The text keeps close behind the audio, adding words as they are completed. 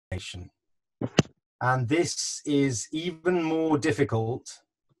examination. And this is even more difficult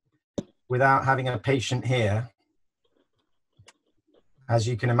without having a patient here, as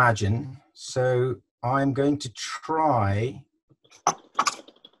you can imagine. So I'm going to try.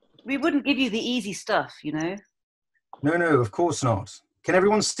 We wouldn't give you the easy stuff, you know. No, of course not. Can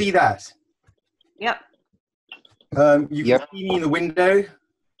everyone see that? Yep. You can see me in the window.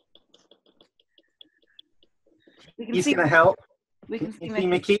 He's going to help. We can see Mickey.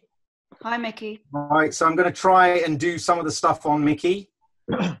 Mickey. Hi, Mickey. All right, so I'm going to try and do some of the stuff on Mickey,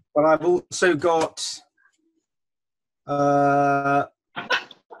 but I've also got a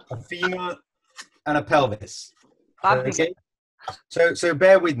femur and a pelvis. Okay, so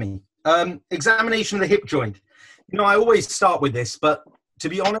bear with me. Examination of the hip joint. You know, I always start with this, but to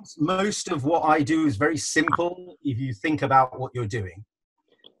be honest, most of what I do is very simple if you think about what you're doing.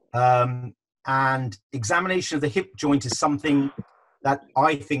 And examination of the hip joint is something that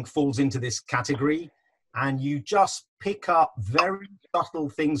I think falls into this category. And you just pick up very subtle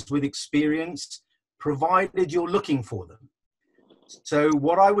things with experience, provided you're looking for them. So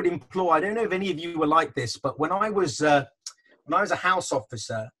what I would implore, I don't know if any of you were like this, but when I was a house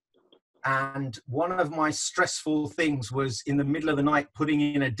officer, and one of my stressful things was in the middle of the night putting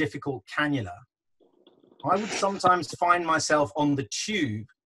in a difficult cannula, I would sometimes find myself on the tube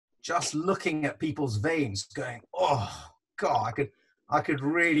just looking at people's veins going, oh God, I could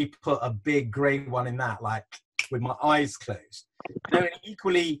really put a big grey one in that, like with my eyes closed. You know, and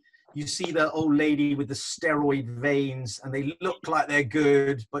equally, you see the old lady with the steroid veins and they look like they're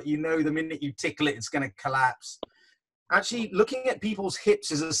good, but you know the minute you tickle it, it's going to collapse. Actually, looking at people's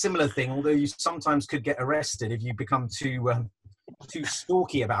hips is a similar thing, although you sometimes could get arrested if you become too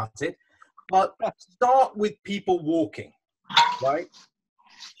stalky about it. But start with people walking, right?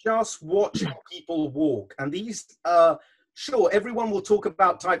 Just watch people walk. And these, sure, everyone will talk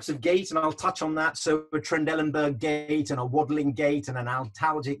about types of gait, and I'll touch on that. So a Trendelenburg gait and a waddling gait and an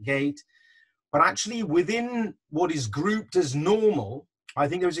altalgic gait. But actually, within what is grouped as normal, I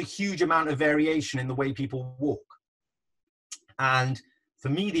think there's a huge amount of variation in the way people walk. And for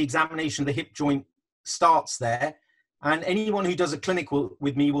me, the examination of the hip joint starts there. And anyone who does a clinic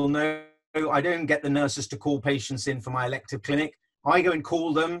with me will know I don't get the nurses to call patients in for my elective clinic. I go and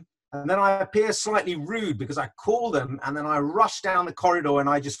call them, and then I appear slightly rude because I call them and then I rush down the corridor and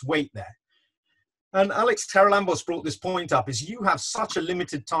I just wait there. And Alex Terralambos brought this point up, is you have such a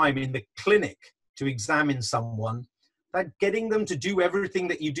limited time in the clinic to examine someone that getting them to do everything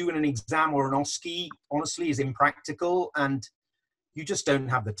that you do in an exam or an OSCE, honestly, is impractical, and you just don't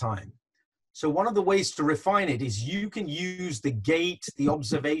have the time. So one of the ways to refine it is you can use the gait, the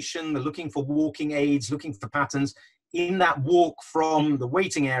observation, the looking for walking aids, looking for patterns in that walk from the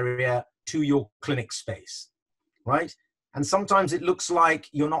waiting area to your clinic space, right? And sometimes it looks like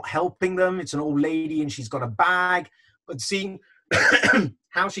you're not helping them. It's an old lady and she's got a bag, but seeing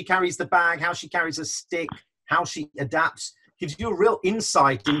how she carries the bag, how she carries a stick, how she adapts, gives you a real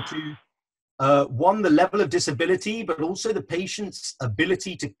insight into one, the level of disability, but also the patient's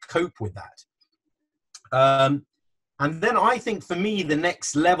ability to cope with that. And then I think for me, the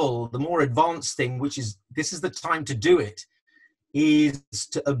next level, the more advanced thing, which is, this is the time to do it, is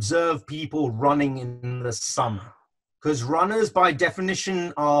to observe people running in the summer. Because runners by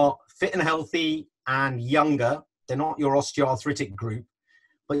definition are fit and healthy and younger. They're not your osteoarthritic group.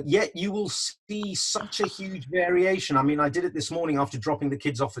 But yet you will see such a huge variation. I mean, I did it this morning after dropping the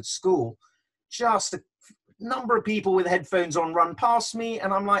kids off at school. Just a number of people with headphones on run past me,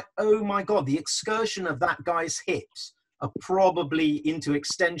 and I'm like, oh my God, the excursion of that guy's hips are probably into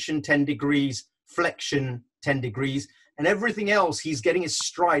extension 10 degrees, flexion 10 degrees, and everything else, he's getting his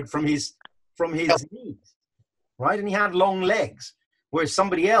stride from his knees, right? And he had long legs, whereas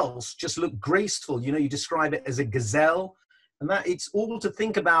somebody else just looked graceful. You know, you describe it as a gazelle, and that it's all to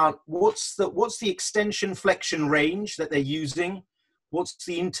think about what's the extension flexion range that they're using. What's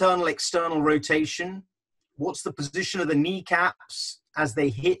the internal, external rotation? What's the position of the kneecaps as they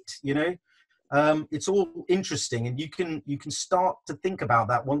hit, you know? It's all interesting, and you can start to think about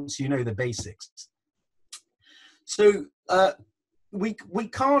that once you know the basics. So we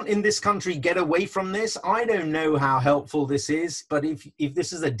can't in this country get away from this. I don't know how helpful this is, but if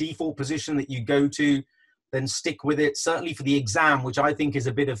this is a default position that you go to, then stick with it. Certainly for the exam, which I think is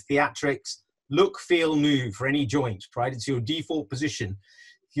a bit of theatrics. Look, feel, move for any joint, right? It's your default position.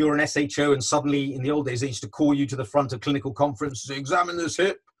 If you're an SHO and suddenly, in the old days, they used to call you to the front of clinical conference to examine this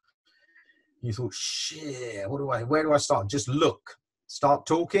hip. You thought, shit, where do I start? Just look, start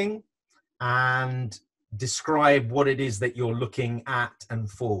talking and describe what it is that you're looking at and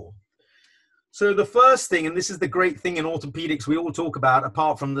for. So the first thing, and this is the great thing in orthopedics we all talk about,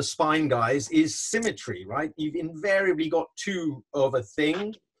 apart from the spine guys, is symmetry, right? You've invariably got two of a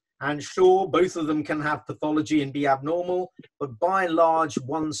thing, and sure, both of them can have pathology and be abnormal, but by and large,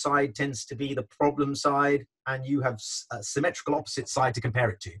 one side tends to be the problem side, and you have a symmetrical opposite side to compare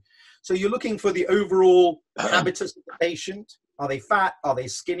it to. So you're looking for the overall habitus of the patient. Are they fat? Are they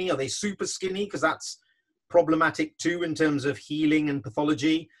skinny? Are they super skinny? Because that's problematic too in terms of healing and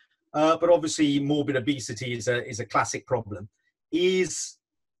pathology. But obviously morbid obesity is a classic problem. Is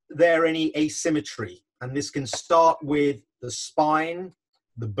there any asymmetry? And this can start with the spine,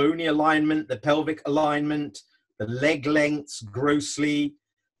 the bony alignment, the pelvic alignment, the leg lengths grossly,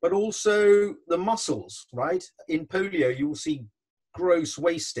 but also the muscles, right? In polio, you will see gross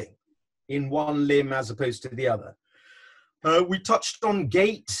wasting in one limb as opposed to the other. We touched on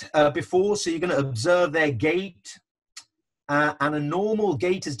gait before, so you're going to observe their gait. And a normal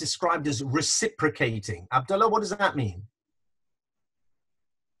gait is described as reciprocating. Abdullah, what does that mean?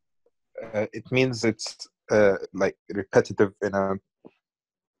 It means it's like repetitive in a,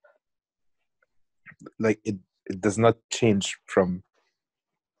 like it does not change from.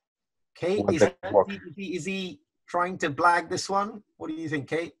 Kate, is he trying to blag this one? What do you think,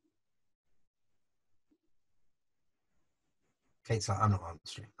 Kate? Kate's like, I'm not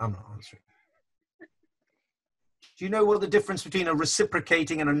answering. Do you know what the difference between a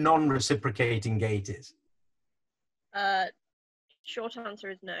reciprocating and a non-reciprocating gait is? Short answer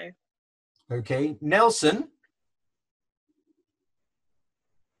is no. Okay. Nelson.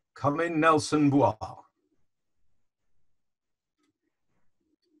 Come in, Nelson Bois.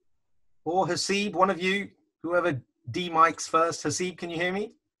 Or Hasib, one of you, whoever D-mics first. Hasib, can you hear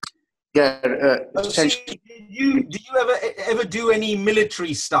me? Yeah. Hasib, do you ever do any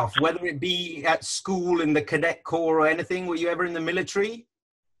military stuff, whether it be at school, in the cadet corps or anything? Were you ever in the military?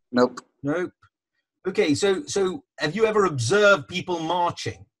 Nope. Nope. Okay, so have you ever observed people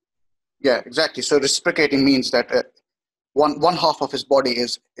marching? Yeah, exactly. So reciprocating means that one half of his body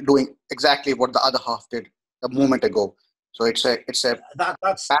is doing exactly what the other half did a moment ago. So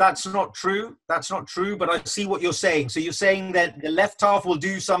that's not true. That's not true. But I see what you're saying. So you're saying that the left half will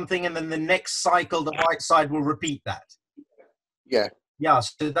do something, and then the next cycle, the right side will repeat that. Yeah. Yeah.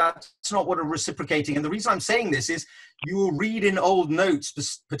 So that's not what a reciprocating. And the reason I'm saying this is you will read in old notes,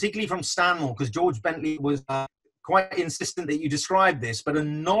 particularly from Stanmore, because George Bentley was quite insistent that you describe this. But a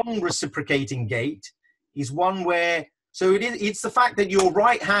non-reciprocating gait is one where it's the fact that your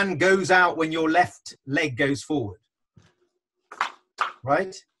right hand goes out when your left leg goes forward.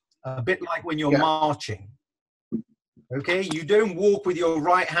 Right? A bit like when you're marching. Okay? You don't walk with your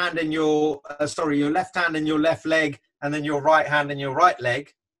right hand and your left hand and your left leg, and then your right hand and your right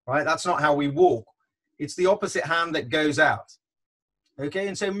leg. Right? That's not how we walk. It's the opposite hand that goes out. Okay?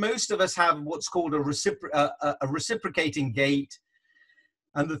 And so most of us have what's called a reciprocating gait.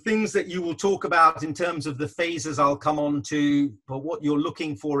 And the things that you will talk about in terms of the phases I'll come on to, but what you're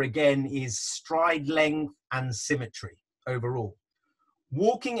looking for again is stride length and symmetry overall.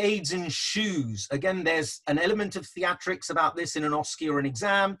 Walking aids and shoes. Again, there's an element of theatrics about this in an OSCE or an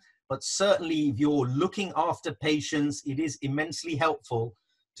exam, but certainly if you're looking after patients, it is immensely helpful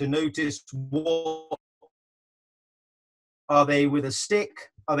to notice what are they with a stick?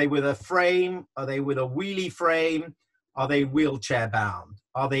 Are they with a frame? Are they with a wheelie frame? Are they wheelchair bound?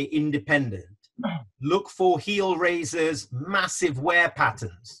 Are they independent? Look for heel raisers, massive wear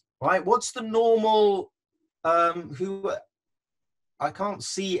patterns, right? What's the normal, I can't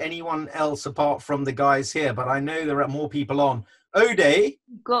see anyone else apart from the guys here, but I know there are more people on. Ode.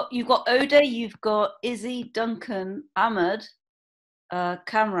 You've got Ode, you've got Izzy, Duncan, Ahmed,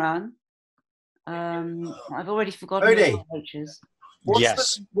 Kamran. I've already forgotten Ode. coaches.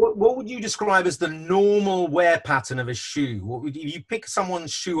 What would you describe as the normal wear pattern of a shoe? If you pick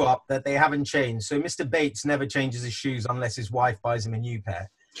someone's shoe up that they haven't changed? So Mr. Bates never changes his shoes unless his wife buys him a new pair.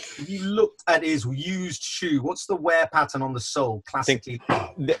 If you looked at his used shoe, what's the wear pattern on the sole classically?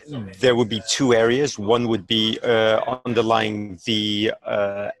 There would be two areas. One would be underlying the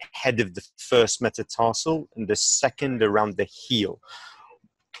head of the first metatarsal, and the second around the heel.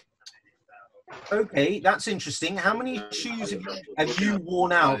 Okay, that's interesting. How many shoes have you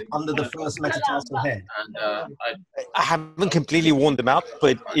worn out under the first metatarsal head? I haven't completely worn them out,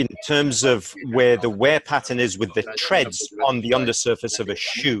 but in terms of where the wear pattern is with the treads on the undersurface of a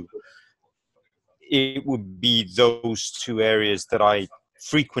shoe, it would be those two areas that I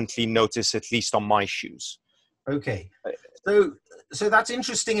frequently notice, at least on my shoes. Okay, so that's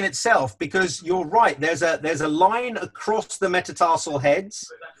interesting in itself, because you're right. There's a line across the metatarsal heads.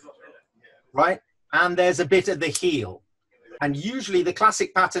 Right? And there's a bit at the heel. And usually the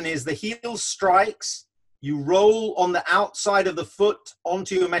classic pattern is the heel strikes, you roll on the outside of the foot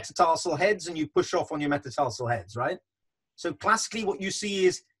onto your metatarsal heads, and you push off on your metatarsal heads, right? So classically what you see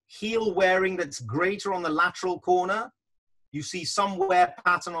is heel wearing that's greater on the lateral corner. You see some wear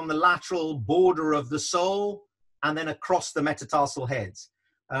pattern on the lateral border of the sole, and then across the metatarsal heads.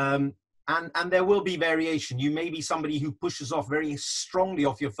 And there will be variation. You may be somebody who pushes off very strongly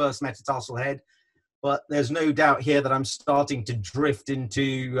off your first metatarsal head, but there's no doubt here that I'm starting to drift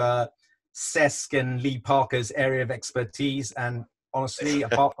into Sesk and Lee Parker's area of expertise. And honestly,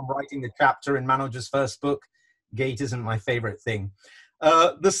 apart from writing the chapter in Manoja's first book, gait isn't my favorite thing.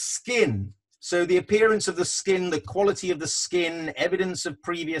 The skin. So the appearance of the skin, the quality of the skin, evidence of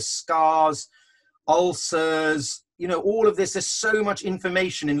previous scars, ulcers, you know, all of this. There's so much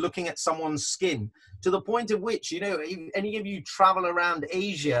information in looking at someone's skin, to the point of which, you know, if any of you travel around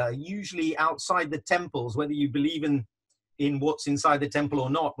Asia, usually outside the temples, whether you believe in what's inside the temple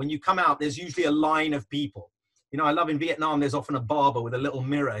or not, when you come out, there's usually a line of people. You know, I love in Vietnam, there's often a barber with a little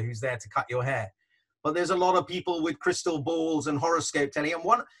mirror who's there to cut your hair. But there's a lot of people with crystal balls and horoscope telling. And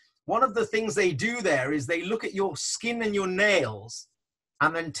one of the things they do there is they look at your skin and your nails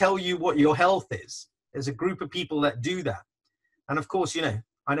and then tell you what your health is. There's a group of people that do that. And of course, you know,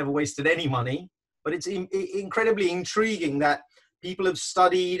 I never wasted any money, but it's incredibly intriguing that people have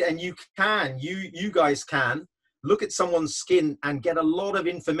studied, and you guys can look at someone's skin and get a lot of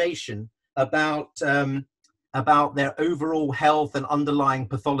information about their overall health and underlying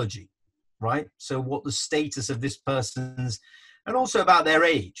pathology, right? So what the status of this person's, and also about their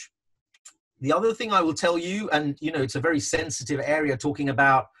age. The other thing I will tell you, and you know, it's a very sensitive area talking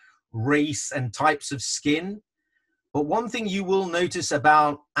about race and types of skin, but one thing you will notice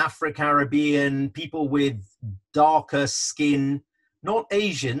about Afro-Caribbean people with darker skin, not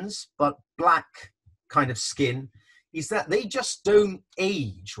Asians, but black kind of skin, is that they just don't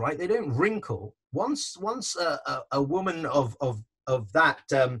age, right? They don't wrinkle. Once a woman of that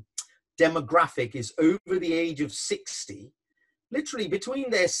demographic is over the age of 60, literally between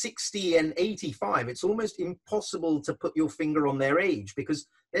their 60 and 85, it's almost impossible to put your finger on their age because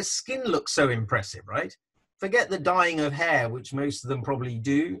their skin looks so impressive, right? Forget the dyeing of hair, which most of them probably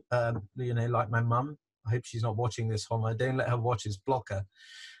do, you know, like my mum. I hope she's not watching this, Homer. Don't let her watch his blocker.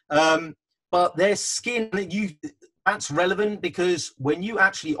 But their skin, that's relevant because when you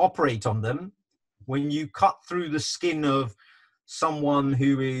actually operate on them, when you cut through the skin of someone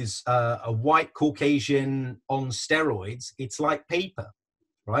who is a white Caucasian on steroids, it's like paper,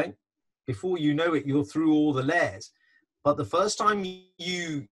 right? Before you know it, you're through all the layers. But the first time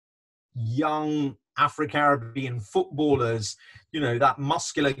you young Afro-Caribbean footballers, you know, that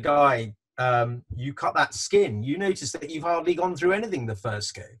muscular guy, you cut that skin, you notice that you've hardly gone through anything the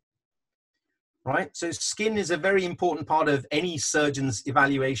first go, right? So skin is a very important part of any surgeon's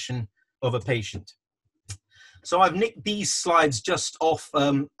evaluation of a patient. So I've nicked these slides just off,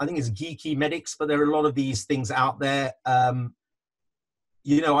 I think it's Geeky Medics, but there are a lot of these things out there.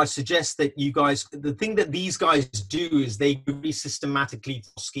 You know, I suggest that you guys, the thing that these guys do is they really systematically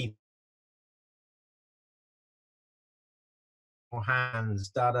ski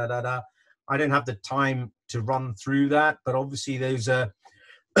hands, I don't have the time to run through that, but obviously those are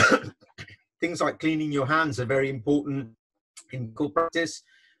things like cleaning your hands are very important in clinical practice.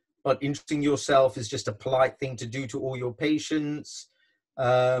 But interesting yourself is just a polite thing to do to all your patients.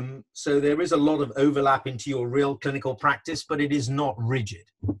 So there is a lot of overlap into your real clinical practice, but it is not rigid,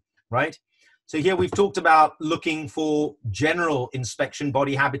 right? So here we've talked about looking for general inspection,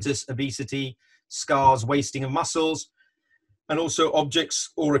 body habitus, obesity, scars, wasting of muscles, and also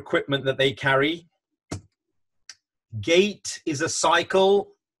objects or equipment that they carry. Gait is a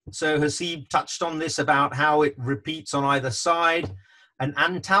cycle. So Hasib touched on this about how it repeats on either side. An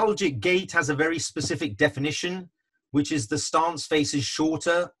antalgic gait has a very specific definition, which is the stance faces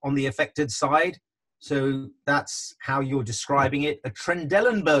shorter on the affected side. So that's how you're describing it. A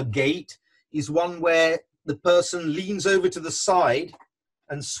Trendelenburg gait is one where the person leans over to the side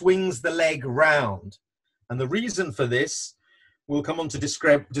and swings the leg round. And the reason for this, we'll come on to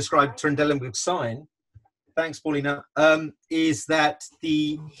describe Trendelenburg sign, thanks Paulina, is that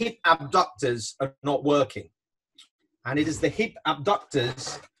the hip abductors are not working. And it is the hip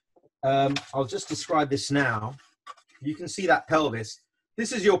abductors, I'll just describe this now. You can see that pelvis.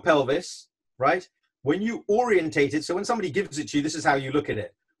 This is your pelvis, right? When you orientate it, so when somebody gives it to you, this is how you look at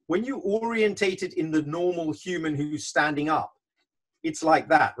it. When you orientate it in the normal human who's standing up, it's like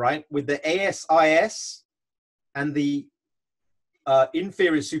that, right? With the ASIS and the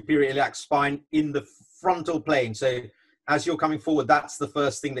inferior superior iliac spine in the frontal plane. So as you're coming forward, that's the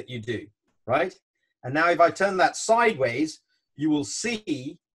first thing that you do, right? And now if I turn that sideways, you will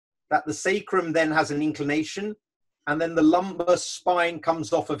see that the sacrum then has an inclination, and then the lumbar spine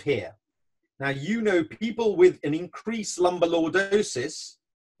comes off of here. Now, you know, people with an increased lumbar lordosis,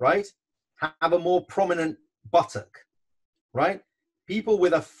 right, have a more prominent buttock, right? People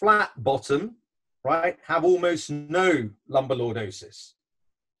with a flat bottom, right, have almost no lumbar lordosis,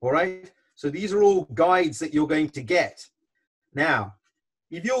 all right? So these are all guides that you're going to get. Now,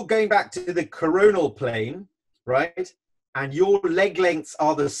 if you're going back to the coronal plane, right, and your leg lengths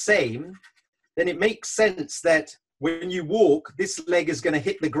are the same, then it makes sense that when you walk, this leg is going to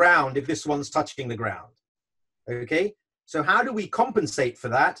hit the ground if this one's touching the ground. Okay? So how do we compensate for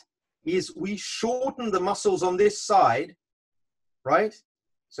that? Is we shorten the muscles on this side, right?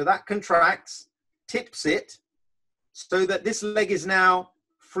 So that contracts, tips it, so that this leg is now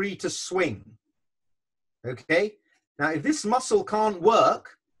free to swing. Okay? Now, if this muscle can't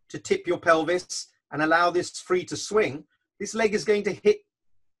work to tip your pelvis and allow this free to swing, this leg is going to hit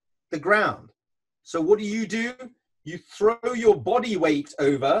the ground. So what do? You throw your body weight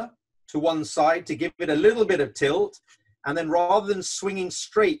over to one side to give it a little bit of tilt. And then rather than swinging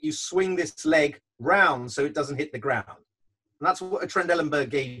straight, you swing this leg round so it doesn't hit the ground. And that's what a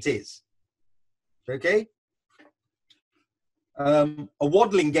Trendelenburg gait is. Okay? A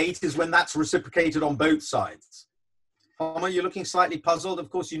waddling gait is when that's reciprocated on both sides. Palmer, you're looking slightly puzzled.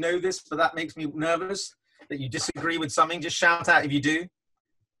 Of course, you know this, but that makes me nervous that you disagree with something. Just shout out if you do.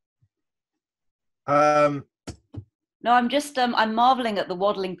 No, I'm just, I'm marveling at the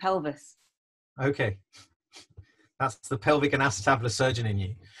waddling pelvis. Okay. That's the pelvic and acetabular surgeon in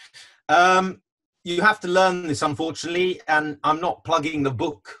you. You have to learn this, unfortunately, and I'm not plugging the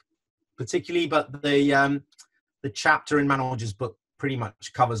book particularly, but the chapter in Manoj's book pretty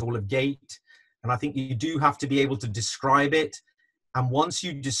much covers all of gait. And I think you do have to be able to describe it. And once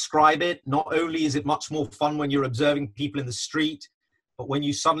you describe it, not only is it much more fun when you're observing people in the street, but when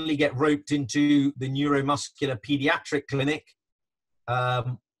you suddenly get roped into the neuromuscular pediatric clinic,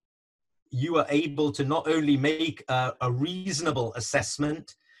 you are able to not only make a reasonable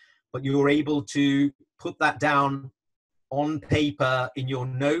assessment, but you're able to put that down on paper in your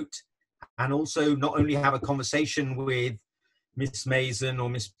note, and also not only have a conversation with Miss Mason or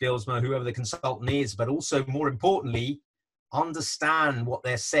Miss Bilsma, whoever the consultant is, but also more importantly, understand what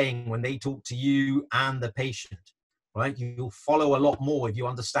they're saying when they talk to you and the patient, right? You'll follow a lot more if you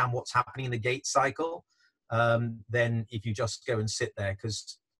understand what's happening in the gait cycle than if you just go and sit there,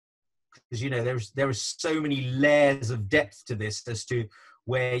 because you know, there are so many layers of depth to this as to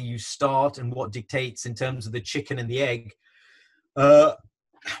where you start and what dictates in terms of the chicken and the egg.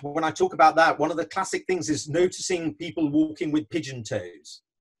 When I talk about that, one of the classic things is noticing people walking with pigeon toes,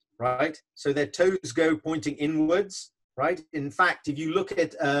 right? So their toes go pointing inwards, right? In fact, if you look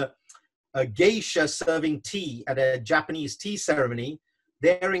at a geisha serving tea at a Japanese tea ceremony,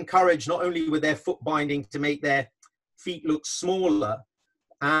 they're encouraged not only with their foot binding to make their feet look smaller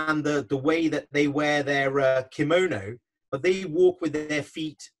and the way that they wear their kimono, but they walk with their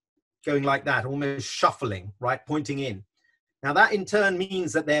feet going like that, almost shuffling, right, pointing in. Now that in turn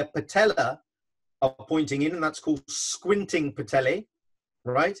means that their patella are pointing in, and that's called squinting patellae,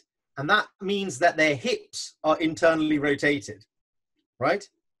 right? And that means that their hips are internally rotated, right?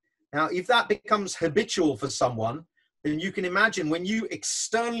 Now, if that becomes habitual for someone, then you can imagine when you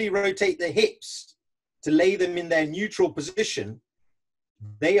externally rotate the hips to lay them in their neutral position,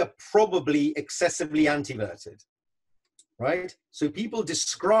 they are probably excessively anteverted, right? So people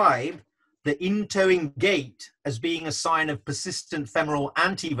describe the in-toeing gait as being a sign of persistent femoral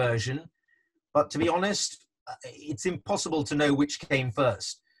anteversion, but to be honest, it's impossible to know which came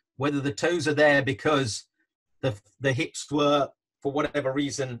first, whether the toes are there because the hips were, for whatever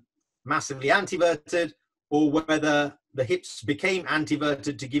reason, massively anteverted, or whether the hips became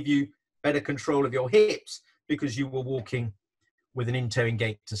anteverted to give you better control of your hips because you were walking with an in-toeing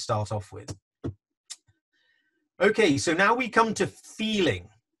gait to start off with. Okay, so now we come to feeling,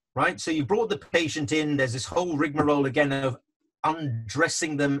 right? So you brought the patient in, there's this whole rigmarole again of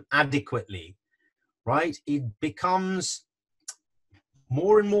undressing them adequately, right? It becomes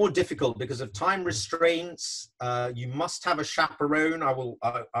more and more difficult because of time restraints. You must have a chaperone. I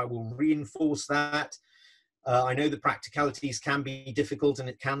will reinforce that. I know the practicalities can be difficult and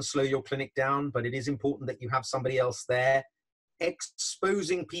it can slow your clinic down, but it is important that you have somebody else there.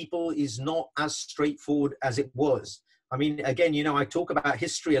 Exposing people is not as straightforward as it was. I mean, again, you know, I talk about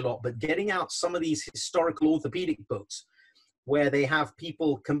history a lot, but getting out some of these historical orthopedic books where they have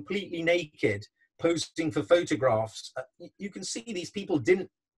people completely naked posting for photographs, you can see these people didn't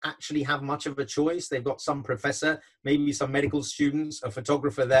actually have much of a choice. They've got some professor, maybe some medical students, a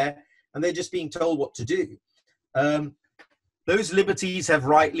photographer there, and they're just being told what to do. Those liberties have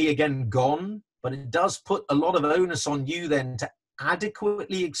rightly again gone, but it does put a lot of onus on you then to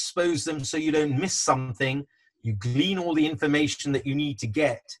adequately expose them so you don't miss something. You glean all the information that you need to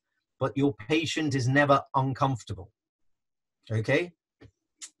get, but your patient is never uncomfortable. Okay?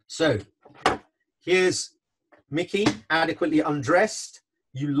 So here's Mickey adequately undressed.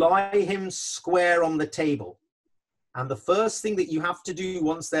 You lie him square on the table. And the first thing that you have to do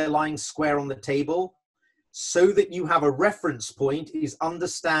once they're lying square on the table, so that you have a reference point, is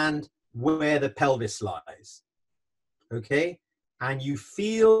understand where the pelvis lies. Okay? And you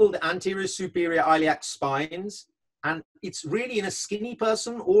feel the anterior superior iliac spines. And it's really, in a skinny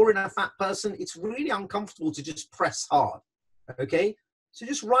person or in a fat person, it's really uncomfortable to just press hard. Okay? So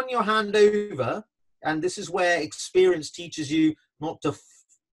just run your hand over. And this is where experience teaches you not to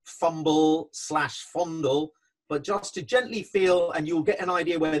fumble/fondle, but just to gently feel, and you'll get an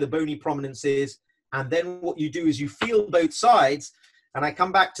idea where the bony prominence is. And then what you do is you feel both sides. And I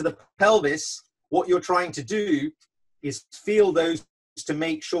come back to the pelvis. What you're trying to do is feel those to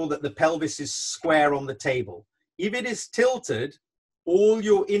make sure that the pelvis is square on the table. If it is tilted, all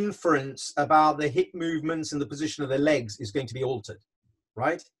your inference about the hip movements and the position of the legs is going to be altered,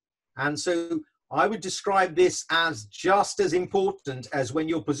 right? And so I would describe this as just as important as when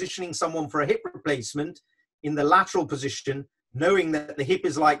you're positioning someone for a hip replacement in the lateral position, knowing that the hip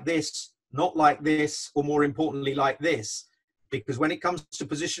is like this, not like this, or more importantly, like this. Because when it comes to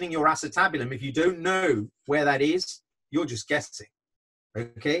positioning your acetabulum, if you don't know where that is, you're just guessing,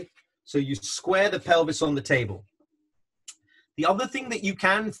 okay? So you square the pelvis on the table. The other thing that you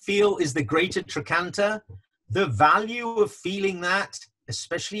can feel is the greater trochanter. The value of feeling that,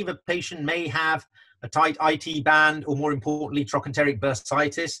 especially if a patient may have a tight IT band or, more importantly, trochanteric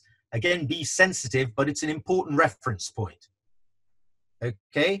bursitis, again, be sensitive, but it's an important reference point,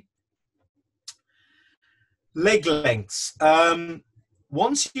 okay? Leg lengths.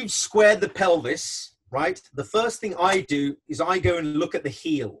 Once you've squared the pelvis, right, the first thing I do is I go and look at the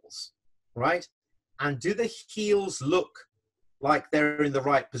heels, right? And do the heels look like they're in the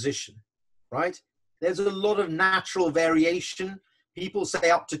right position, right? There's a lot of natural variation. People say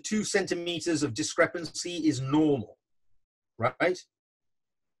up to 2 centimeters of discrepancy is normal, right?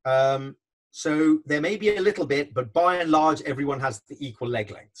 So there may be a little bit, but by and large, everyone has the equal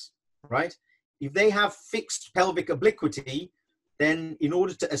leg lengths, right? If they have fixed pelvic obliquity, then in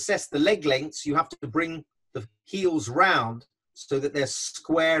order to assess the leg lengths, you have to bring the heels round so that they're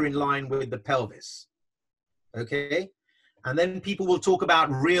square in line with the pelvis, okay? And then people will talk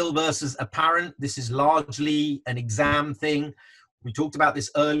about real versus apparent. This is largely an exam thing. We talked about this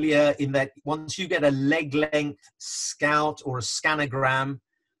earlier in that once you get a leg length scout or a scanogram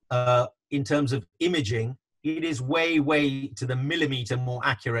in terms of imaging, it is way, way to the millimeter more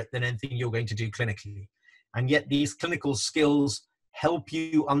accurate than anything you're going to do clinically. And yet these clinical skills help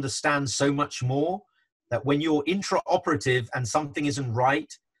you understand so much more that when you're intraoperative and something isn't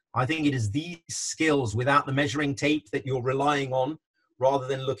right, I think it is these skills without the measuring tape that you're relying on rather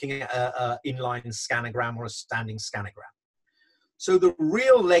than looking at an inline scanogram or a standing scanogram. So the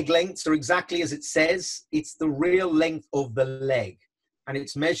real leg lengths are exactly as it says. It's the real length of the leg. And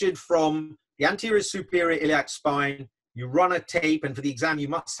it's measured from the anterior superior iliac spine. You run a tape, and for the exam, you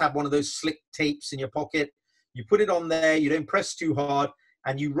must have one of those slick tapes in your pocket. You put it on there, you don't press too hard,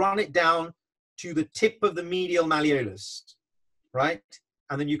 and you run it down to the tip of the medial malleolus, right?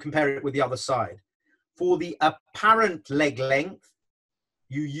 And then you compare it with the other side. For the apparent leg length,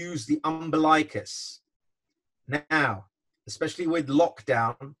 you use the umbilicus. Now, especially with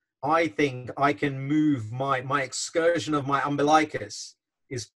lockdown, I think I can move my excursion of my umbilicus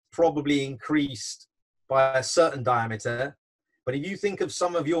is probably increased by a certain diameter. But if you think of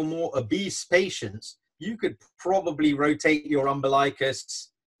some of your more obese patients, you could probably rotate your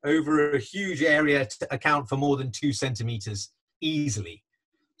umbilicus over a huge area to account for more than 2 centimeters easily.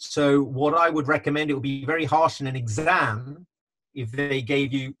 So what I would recommend, it would be very harsh in an exam if they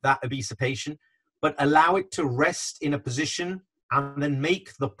gave you that obese patient, but allow it to rest in a position and then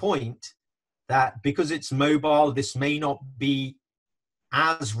make the point that because it's mobile, this may not be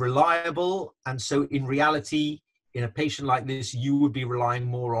as reliable. And so in reality, in a patient like this, you would be relying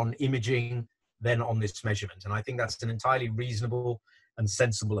more on imaging than on this measurement. And I think that's an entirely reasonable and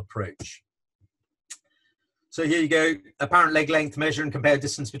sensible approach. So here you go, apparent leg length, measure and compare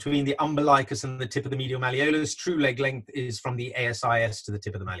distance between the umbilicus and the tip of the medial malleolus. True leg length is from the ASIS to the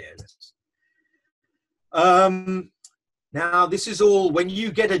tip of the malleolus. Now, this is all, when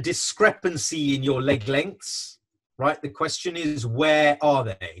you get a discrepancy in your leg lengths, right, the question is, where are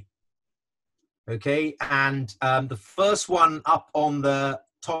they? Okay, and the first one up on the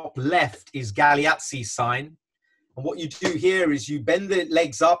top left is Galeazzi's sign. And what you do here is you bend the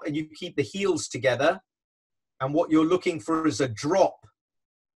legs up and you keep the heels together. And what you're looking for is a drop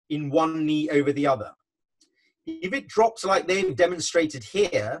in one knee over the other. If it drops like they've demonstrated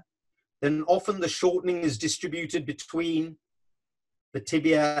here, then often the shortening is distributed between the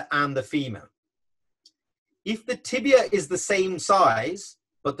tibia and the femur. If the tibia is the same size,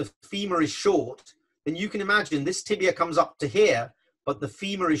 but the femur is short, then you can imagine this tibia comes up to here, but the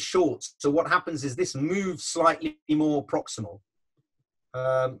femur is short. So what happens is this moves slightly more proximal.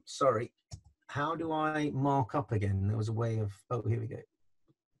 Sorry, how do I mark up again? There was a way of, oh, here we go.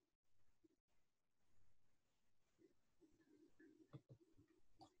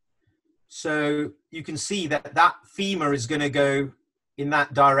 So you can see that that femur is going to go in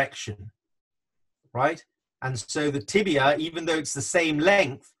that direction, right? And so the tibia, even though it's the same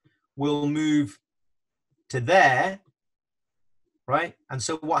length, will move to there, right? And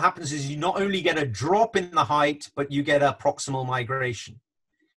so what happens is you not only get a drop in the height, but you get a proximal migration.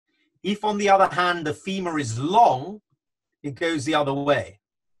 If, on the other hand, the femur is long, it goes the other way.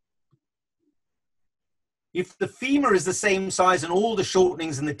 If the femur is the same size and all the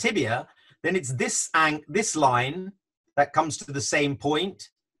shortenings in the tibia, then it's this line that comes to the same point.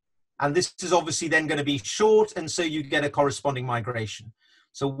 And this is obviously then going to be short, and so you get a corresponding migration.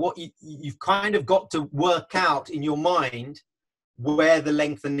 So what you've kind of got to work out in your mind where the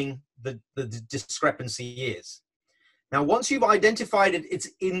lengthening, the discrepancy is. Now, once you've identified it, it's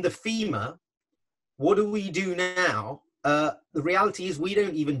in the femur, what do we do now? The reality is we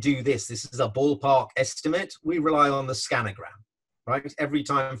don't even do this. This is a ballpark estimate. We rely on the scanogram, right? Every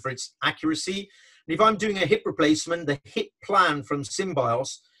time for its accuracy. And if I'm doing a hip replacement, the hip plan from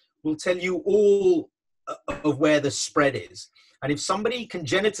Symbios will tell you all of where the spread is. And if somebody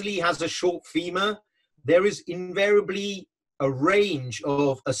congenitally has a short femur, there is invariably a range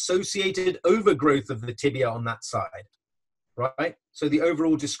of associated overgrowth of the tibia on that side, right? So the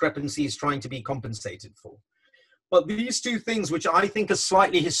overall discrepancy is trying to be compensated for. But these two things, which I think are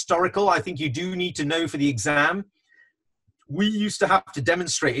slightly historical, I think you do need to know for the exam. We used to have to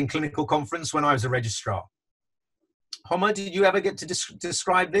demonstrate in clinical conference when I was a registrar. Homa, did you ever get to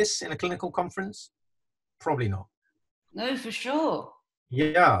describe this in a clinical conference? Probably not. No, for sure.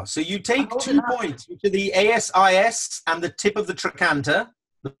 Yeah, so you take 2 points, which are the ASIS and the tip of the trochanter,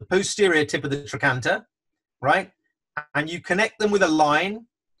 the posterior tip of the trochanter, right? And you connect them with a line.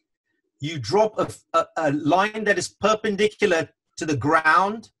 You drop a line that is perpendicular to the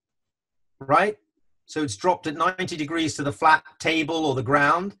ground, right? So it's dropped at 90 degrees to the flat table or the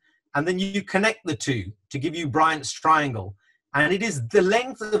ground. And then you connect the two to give you Bryant's triangle. And it is the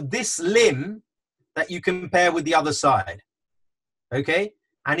length of this limb that you compare with the other side. Okay?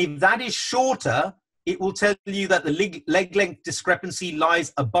 And if that is shorter, it will tell you that the leg length discrepancy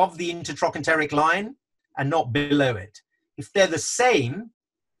lies above the intertrochanteric line and not below it. If they're the same,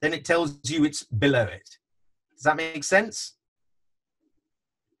 then it tells you it's below it. Does that make sense?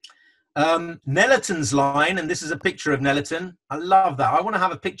 Nelliton's line, and this is a picture of Nelliton. I love that. I want to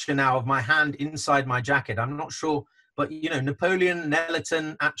have a picture now of my hand inside my jacket. I'm not sure, but you know, Napoleon,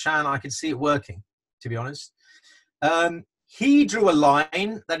 Nelliton, Achan, I could see it working, to be honest. He drew a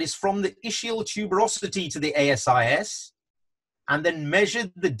line that is from the ischial tuberosity to the ASIS and then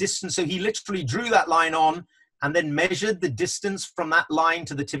measured the distance. So he literally drew that line on and then measured the distance from that line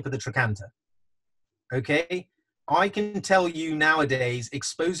to the tip of the trochanter. Okay? I can tell you nowadays,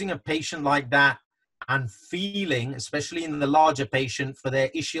 exposing a patient like that and feeling, especially in the larger patient, for their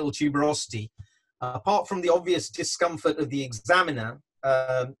ischial tuberosity, apart from the obvious discomfort of the examiner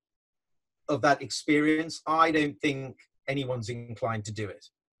of that experience, I don't think anyone's inclined to do it.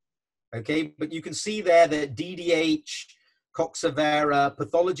 Okay, but you can see there that DDH, coxavera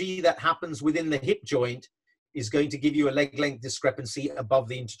pathology that happens within the hip joint is going to give you a leg length discrepancy above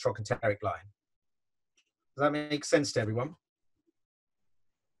the intertrochanteric line. Does that make sense to everyone?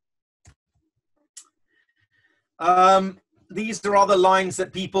 These are other lines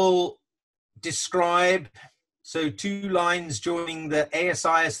that people describe. So 2 lines joining the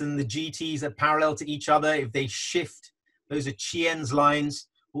ASIS and the GTs are parallel to each other. If they shift, those are Chien's lines,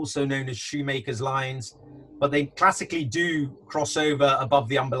 also known as Shoemaker's lines, but they classically do cross over above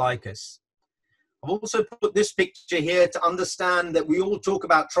the umbilicus. I've also put this picture here to understand that we all talk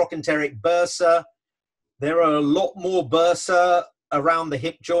about trochanteric bursa. There are a lot more bursa around the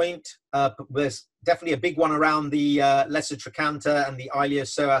hip joint. There's definitely a big one around the lesser trochanter and the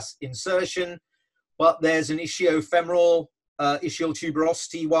iliopsoas insertion, but there's an ischiofemoral, ischial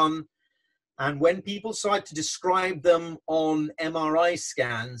tuberosity one. And when people start to describe them on MRI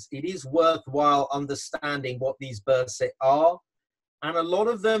scans, it is worthwhile understanding what these bursae are. And a lot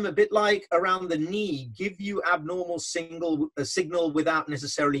of them, a bit like around the knee, give you abnormal signal without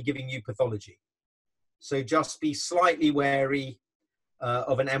necessarily giving you pathology. So just be slightly wary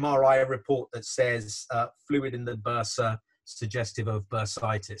of an MRI report that says fluid in the bursa suggestive of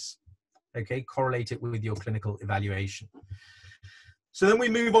bursitis. Okay, correlate it with your clinical evaluation. So then we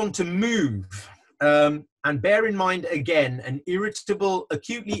move on to move. And bear in mind, again, an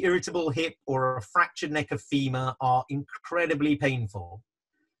acutely irritable hip or a fractured neck of femur are incredibly painful.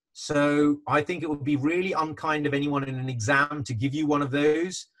 So I think it would be really unkind of anyone in an exam to give you one of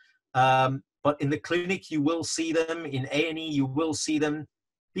those. But in the clinic, you will see them. In A&E, you will see them.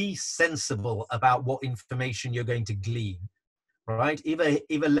 Be sensible about what information you're going to glean, right?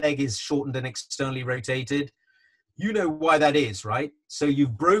 If a leg is shortened and externally rotated, you know why that is, right? So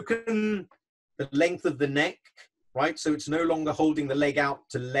you've broken the length of the neck, right? So it's no longer holding the leg out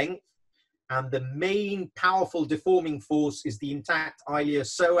to length. And the main powerful deforming force is the intact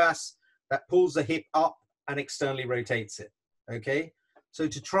iliopsoas that pulls the hip up and externally rotates it, okay? So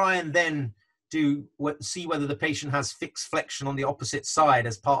to try and then see whether the patient has fixed flexion on the opposite side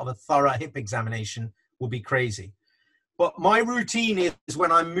as part of a thorough hip examination will be crazy. But my routine is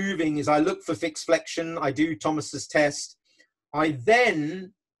when I'm moving is I look for fixed flexion, I do Thomas's test. I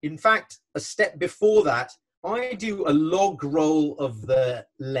then, in fact, a step before that, I do a log roll of the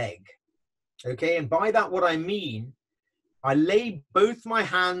leg. Okay, and by that what I mean, I lay both my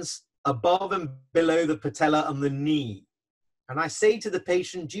hands above and below the patella and the knee. And I say to the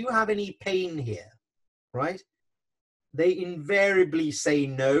patient, do you have any pain here? Right? They invariably say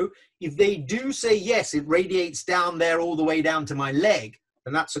no. If they do say yes, it radiates down there all the way down to my leg,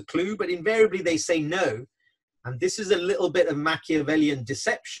 and that's a clue, but invariably they say no. And this is a little bit of Machiavellian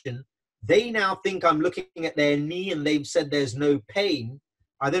deception. They now think I'm looking at their knee and they've said there's no pain.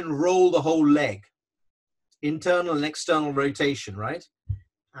 I then roll the whole leg, internal and external rotation, right?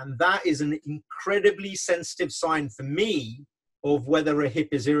 And that is an incredibly sensitive sign for me of whether a hip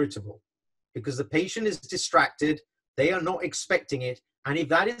is irritable, because the patient is distracted, they are not expecting it. And if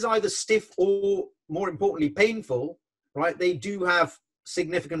that is either stiff or, more importantly, painful, right, they do have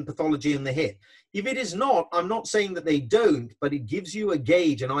significant pathology in the hip. If it is not, I'm not saying that they don't, but it gives you a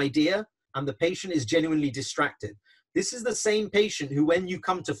gauge, an idea, and the patient is genuinely distracted. This is the same patient who, when you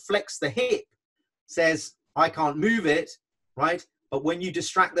come to flex the hip, says, I can't move it, right? But when you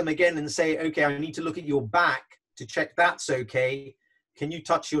distract them again and say, okay, I need to look at your back to check that's okay, can you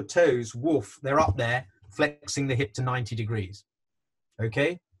touch your toes? Woof, they're up there, flexing the hip to 90 degrees,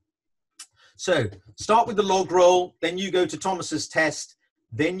 okay? So start with the log roll, then you go to Thomas's test,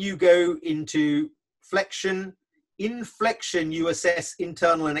 then you go into flexion. In flexion, you assess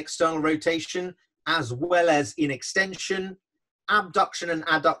internal and external rotation, as well as in extension. Abduction and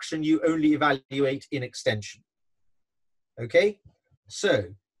adduction, you only evaluate in extension. Okay, so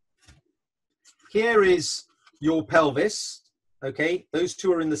here is your pelvis. Okay, those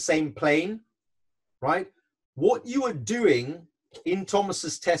two are in the same plane, right? What you are doing in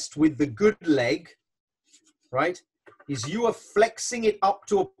Thomas's test with the good leg, right, is you are flexing it up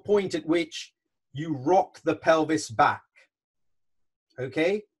to a point at which you rock the pelvis back.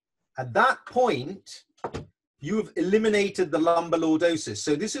 Okay, at that point, you've eliminated the lumbar lordosis.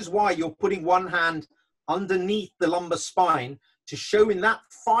 So this is why you're putting one hand underneath the lumbar spine to show in that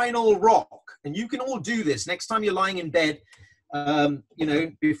final rock. And you can all do this next time you're lying in bed, you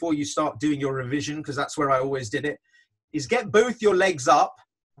know, before you start doing your revision, because that's where I always did it, is get both your legs up,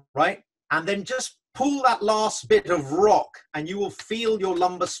 right? And then just pull that last bit of rock and you will feel your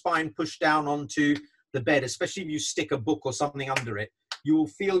lumbar spine push down onto the bed, especially if you stick a book or something under it. You will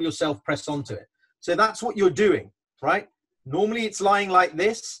feel yourself press onto it. So that's what you're doing, right? Normally it's lying like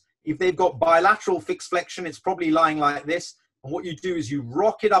this. If they've got bilateral fixed flexion, it's probably lying like this. And what you do is you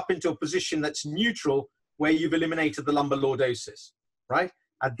rock it up into a position that's neutral where you've eliminated the lumbar lordosis, right?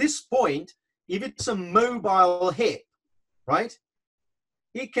 At this point, if it's a mobile hip, right,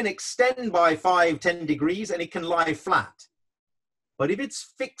 it can extend by 5-10 degrees and it can lie flat. But if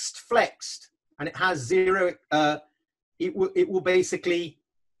it's fixed flexed and it has zero, it will basically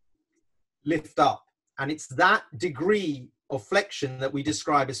lift up. And it's that degree of flexion that we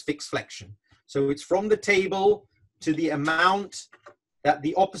describe as fixed flexion. So it's from the table to the amount that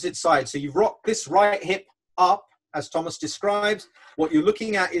the opposite side. So you've rocked this right hip up, as Thomas describes. What you're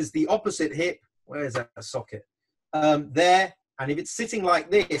looking at is the opposite hip. Where is that socket? There. And if it's sitting like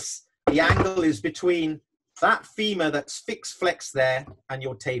this, the angle is between that femur that's fixed flex there and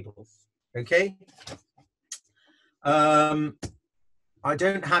your table. Okay? I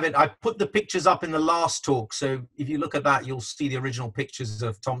don't have it. I put the pictures up in the last talk. So if you look at that, you'll see the original pictures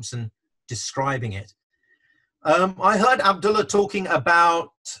of Thompson describing it. I heard Abdullah talking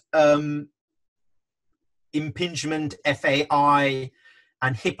about impingement, FAI,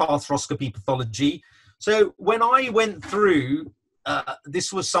 and hip arthroscopy pathology. So when I went through,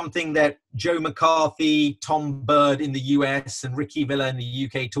 this was something that Joe McCarthy, Tom Bird in the US, and Ricky Villa in the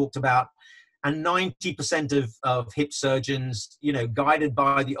UK talked about. And 90% of hip surgeons, you know, guided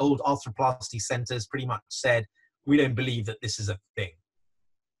by the old arthroplasty centers, pretty much said, we don't believe that this is a thing,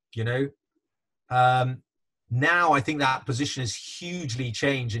 you know. Now I think that position has hugely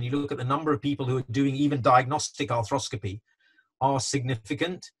changed, and you look at the number of people who are doing even diagnostic arthroscopy are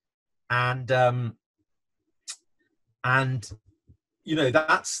significant, and you know,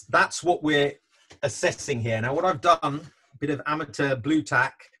 that's what we're assessing here. Now what I've done, a bit of amateur blue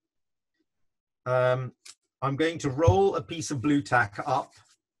tack, I'm going to roll a piece of blue tack up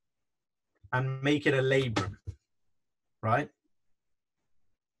and make it a labrum, right?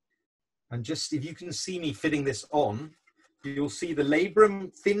 And just, if you can see me fitting this on, you'll see the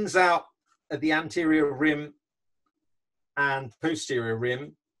labrum thins out at the anterior rim and posterior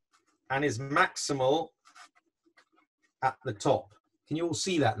rim and is maximal at the top. Can you all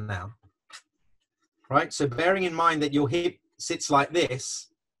see that now? Right, so bearing in mind that your hip sits like this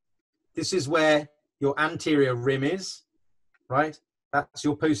is where your anterior rim is, right? That's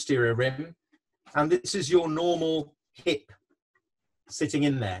your posterior rim. And this is your normal hip sitting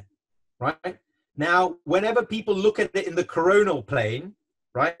in there. Right? Now, whenever people look at it in the coronal plane,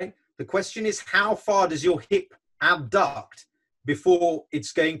 right, the question is, how far does your hip abduct before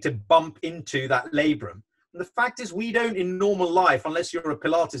it's going to bump into that labrum? And the fact is, we don't in normal life, unless you're a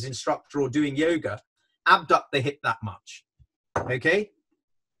Pilates instructor or doing yoga, abduct the hip that much. Okay?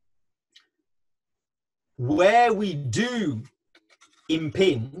 Where we do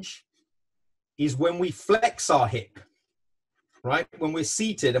impinge is when we flex our hip. Right? When we're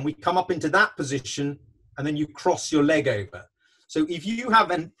seated and we come up into that position and then you cross your leg over. So if you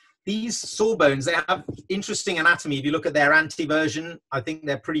have, these sawbones, they have interesting anatomy. If you look at their anteversion, I think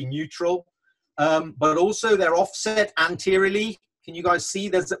they're pretty neutral, but also they're offset anteriorly. Can you guys see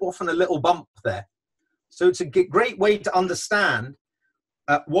there's often a little bump there? So it's a great way to understand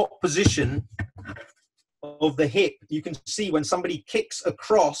what position of the hip you can see when somebody kicks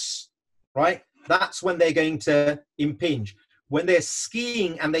across, right? That's when they're going to impinge. When they're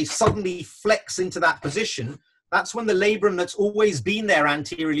skiing and they suddenly flex into that position, that's when the labrum that's always been there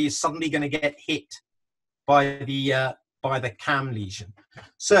anteriorly is suddenly going to get hit by the cam lesion.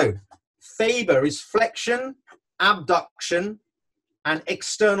 So Faber is flexion, abduction, and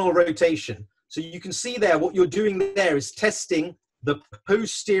external rotation. So you can see there, what you're doing there is testing the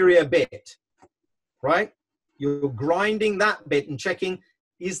posterior bit, right? You're grinding that bit and checking,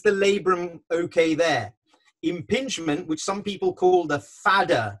 is the labrum okay there? Impingement, which some people call the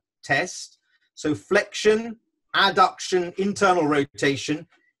FADA test, so flexion, adduction, internal rotation,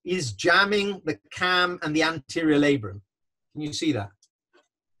 is jamming the cam and the anterior labrum. Can you see that?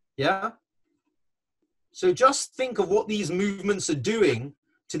 Yeah? So just think of what these movements are doing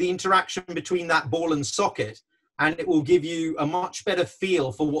to the interaction between that ball and socket, and it will give you a much better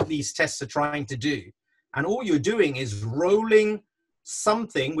feel for what these tests are trying to do. And all you're doing is rolling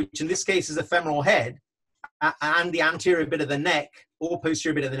something, which in this case is a femoral head, and the anterior bit of the neck or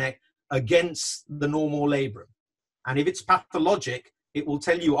posterior bit of the neck against the normal labrum. And if it's pathologic, it will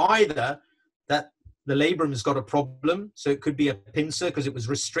tell you either that the labrum has got a problem, so it could be a pincer because it was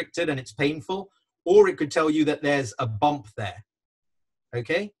restricted and it's painful, or it could tell you that there's a bump there.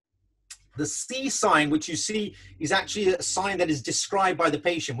 Okay? The C sign, which you see, is actually a sign that is described by the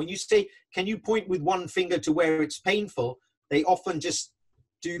patient. When you say, can you point with one finger to where it's painful, they often just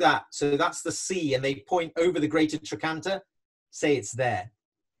do that. So that's the C, and they point over the greater trochanter, say it's there.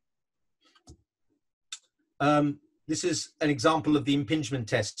 This is an example of the impingement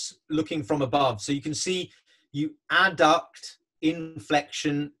tests, looking from above. So you can see you adduct,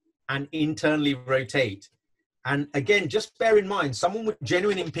 inflection, and internally rotate. And again, just bear in mind, someone with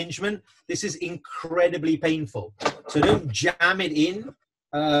genuine impingement, this is incredibly painful. So don't jam it in,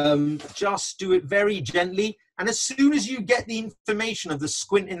 just do it very gently. And as soon as you get the information of the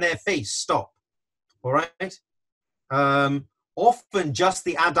squint in their face, stop, all right? Often just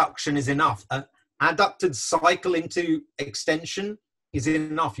the adduction is enough. An adducted cycle into extension is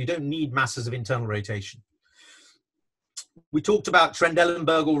enough. You don't need masses of internal rotation. We talked about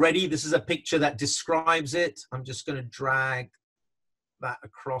Trendelenburg already. This is a picture that describes it. I'm just going to drag that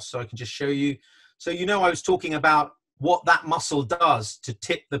across so I can just show you. So you know I was talking about what that muscle does to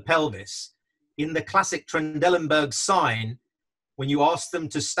tip the pelvis. In the classic Trendelenburg sign, when you ask them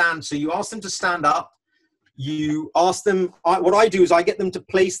to stand, so you ask them to stand up, you ask them, what I do is I get them to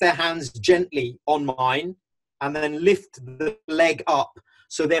place their hands gently on mine, and then lift the leg up.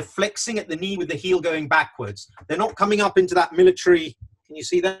 So they're flexing at the knee with the heel going backwards. They're not coming up into that military, can you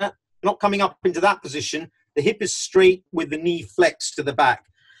see that? Not coming up into that position. The hip is straight with the knee flexed to the back.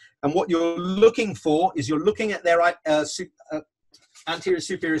 And what you're looking for is you're looking at their anterior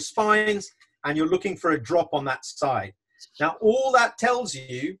superior spines, and you're looking for a drop on that side. Now, all that tells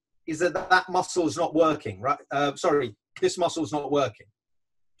you is that that muscle is not working, right? Sorry, this muscle is not working.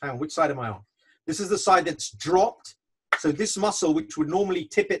 Hang on, which side am I on? This is the side that's dropped. So this muscle, which would normally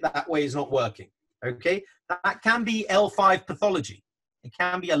tip it that way, is not working, okay? That can be L5 pathology. It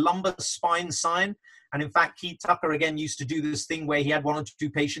can be a lumbar spine sign. And in fact, Keith Tucker, again, used to do this thing where he had 1 or 2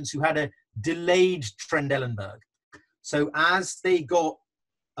 patients who had a delayed Trendelenburg. So as they got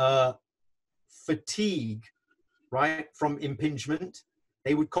fatigue, right, from impingement,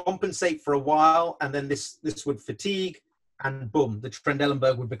 they would compensate for a while, and then this would fatigue, and boom, the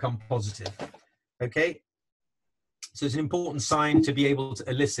Trendelenburg would become positive, okay? So it's an important sign to be able to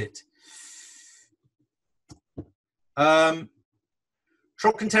elicit. Trochanteric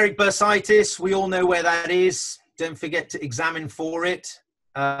bursitis, we all know where that is. Don't forget to examine for it.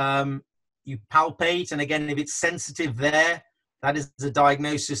 You palpate, and again, if it's sensitive there, that is a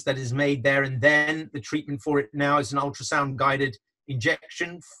diagnosis that is made there and then. The treatment for it now is an ultrasound-guided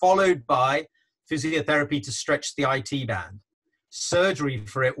injection, followed by physiotherapy to stretch the IT band. Surgery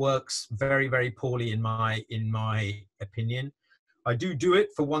for it works very, very poorly in my opinion. I do it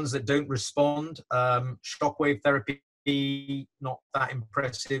for ones that don't respond. Shockwave therapy, not that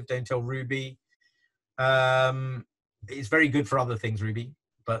impressive. Don't tell Ruby. It's very good for other things, Ruby,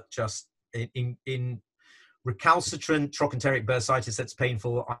 but just in recalcitrant trochanteric bursitis that's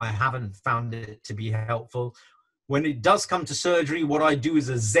painful, I haven't found it to be helpful. When it does come to surgery, what I do is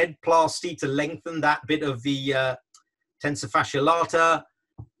a Z-plasty to lengthen that bit of the tensor fascia lata.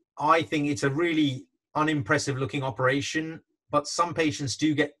 I think it's a really unimpressive looking operation, but some patients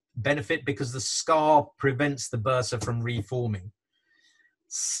do get benefit because the scar prevents the bursa from reforming.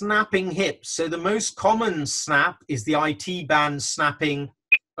 Snapping hips. So the most common snap is the IT band snapping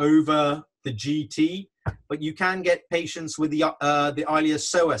over the GT, but you can get patients with the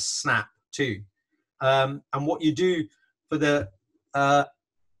iliopsoas snap too. And what you do for the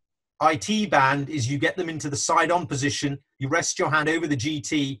IT band is you get them into the side-on position, you rest your hand over the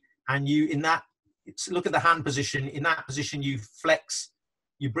GT, and you, in that, look at the hand position, in that position you flex,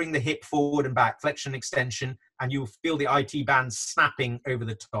 you bring the hip forward and back, flexion, extension, and you'll feel the IT band snapping over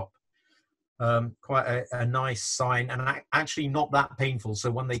the top. Quite a nice sign, and actually not that painful, so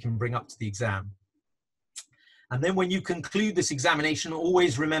one they can bring up to the exam. And then when you conclude this examination,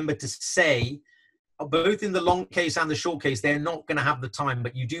 always remember to say, both in the long case and the short case, they're not going to have the time,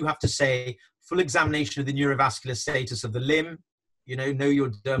 but you do have to say full examination of the neurovascular status of the limb, know your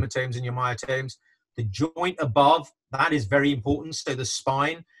dermatomes and your myotomes, the joint above, that is very important. So the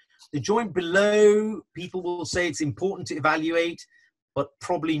spine, the joint below, people will say it's important to evaluate, but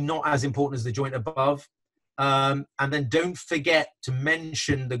probably not as important as the joint above. And then don't forget to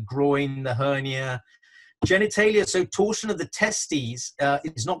mention the groin, the hernia, genitalia. So torsion of the testes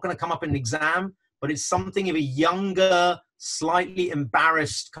is not going to come up in an exam, but it's something of a younger, slightly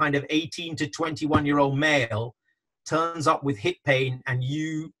embarrassed kind of 18 to 21-year-old male turns up with hip pain and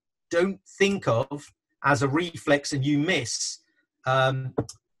you don't think of as a reflex and you miss,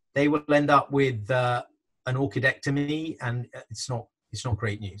 they will end up with an orchidectomy, and it's not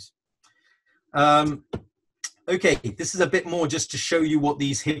great news. Okay, this is a bit more just to show you what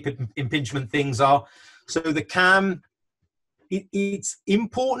these hip impingement things are. So the CAM, it's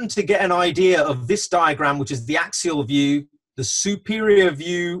important to get an idea of this diagram, which is the axial view, the superior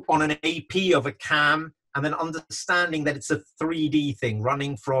view on an AP of a CAM, and then understanding that it's a 3D thing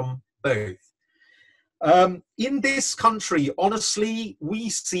running from both. In this country, honestly, we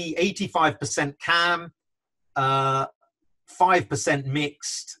see 85% CAM, 5%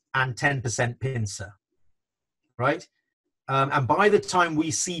 mixed, and 10% pincer, right? And by the time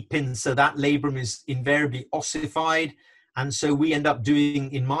we see pincer, that labrum is invariably ossified. And so we end up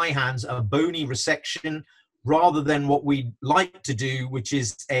doing, in my hands, a bony resection rather than what we like to do, which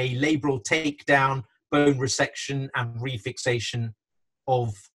is a labral takedown, bone resection, and refixation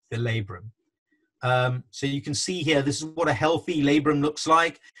of the labrum. So you can see here, this is what a healthy labrum looks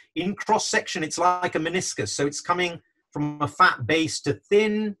like. In cross-section, it's like a meniscus. So it's coming from a fat base to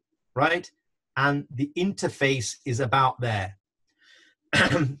thin, right? And the interface is about there.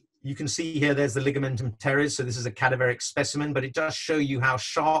 You can see here, there's the ligamentum teres. So this is a cadaveric specimen, but it does show you how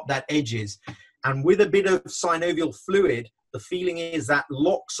sharp that edge is. And with a bit of synovial fluid, the feeling is that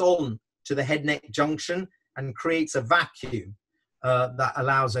locks on to the head-neck junction and creates a vacuum. that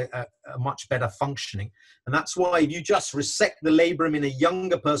allows a much better functioning. And that's why if you just resect the labrum in a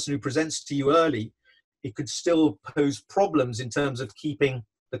younger person who presents to you early, it could still pose problems in terms of keeping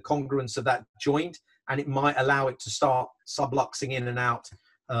the congruence of that joint, and it might allow it to start subluxing in and out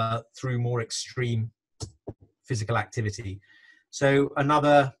through more extreme physical activity. So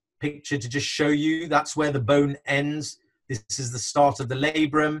another picture to just show you, that's where the bone ends. This is the start of the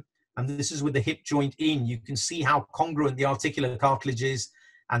labrum, and this is with the hip joint in. You can see how congruent the articular cartilage is,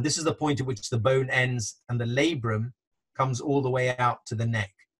 and this is the point at which the bone ends and the labrum comes all the way out to the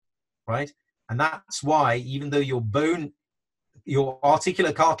neck, right? And that's why, even though your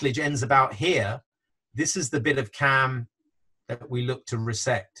articular cartilage ends about here, this is the bit of cam that we look to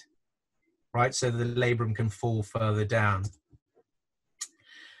resect, right? So the labrum can fall further down.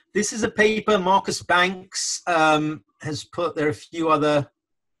 This is a paper Marcus Banks has put. There are a few other,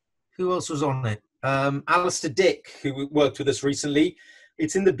 who else was on it? Alistair Dick, who worked with us recently.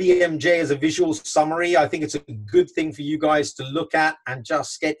 It's in the BMJ as a visual summary. I think it's a good thing for you guys to look at and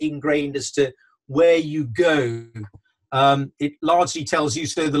just get ingrained as to where you go. It largely tells you,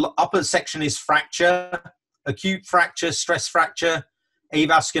 so the upper section is fracture, acute fracture, stress fracture,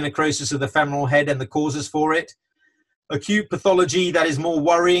 avascular necrosis of the femoral head and the causes for it. Acute pathology, that is more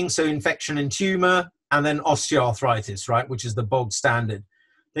worrying, so infection and tumor, and then osteoarthritis, right, which is the bog standard.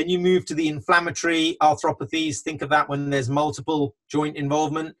 Then you move to the inflammatory arthropathies. Think of that when there's multiple joint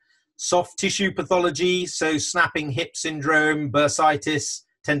involvement. Soft tissue pathology, so snapping hip syndrome, bursitis,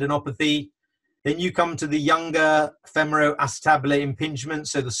 tendinopathy. Then you come to the younger femoroacetabular impingement,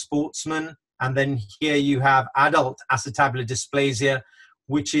 so the sportsman. And then here you have adult acetabular dysplasia,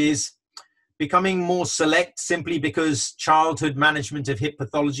 which is becoming more select simply because childhood management of hip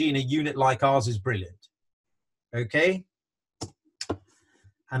pathology in a unit like ours is brilliant. Okay?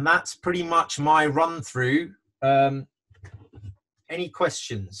 And that's pretty much my run through. Any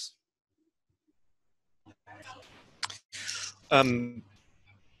questions?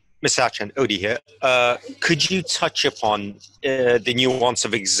 Ms. Achan, Odie here. Could you touch upon the nuance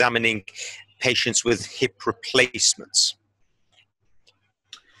of examining patients with hip replacements?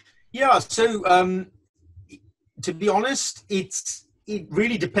 Yeah, so to be honest, it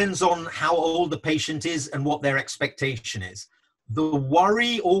really depends on how old the patient is and what their expectation is. The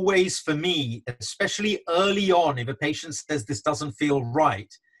worry always for me, especially early on, if a patient says this doesn't feel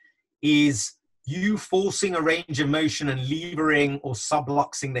right, is you forcing a range of motion and levering or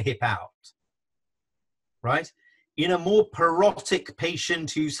subluxing the hip out, right? In a more parotic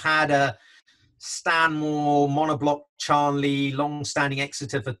patient who's had a Stanmore, monoblock Charnley, long-standing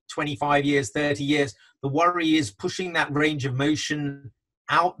Exeter for 25 years, 30 years, the worry is pushing that range of motion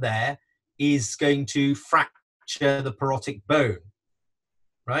out there is going to fracture the parotic bone,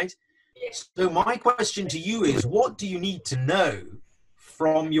 right? So my question to you is, what do you need to know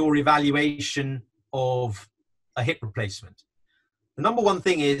from your evaluation of a hip replacement? The number one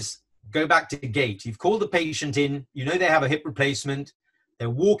thing is go back to gait. You've called the patient in, you know they have a hip replacement, they're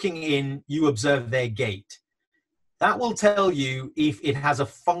walking in, you observe their gait. That will tell you if it has a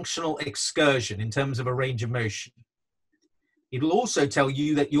functional excursion in terms of a range of motion. It'll also tell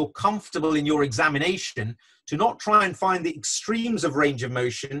you that you're comfortable in your examination to not try and find the extremes of range of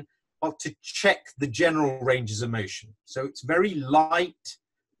motion, but to check the general ranges of motion. So it's very light,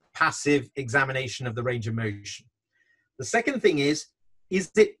 passive examination of the range of motion. The second thing is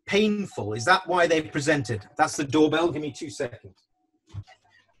it painful? Is that why they presented? That's the doorbell. Give me 2 seconds.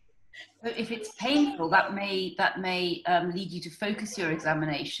 So if it's painful, that may lead you to focus your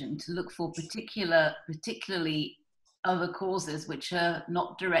examination to look for particularly other causes which are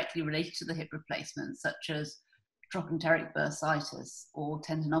not directly related to the hip replacement, such as trochanteric bursitis or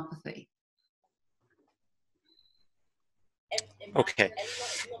tendinopathy. Okay.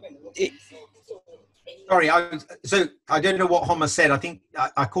 Sorry, so I don't know what Homer said. I think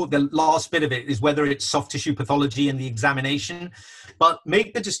I caught the last bit of it, is whether it's soft tissue pathology and the examination. But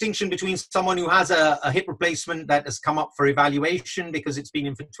make the distinction between someone who has a hip replacement that has come up for evaluation because it's been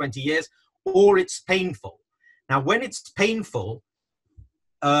in for 20 years, or it's painful. Now, when it's painful,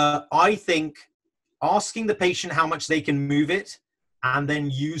 I think asking the patient how much they can move it and then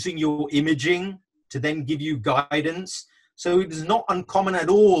using your imaging to then give you guidance. So it is not uncommon at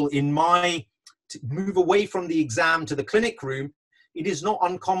all to move away from the exam to the clinic room. It is not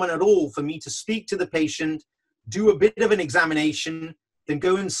uncommon at all for me to speak to the patient, do a bit of an examination, then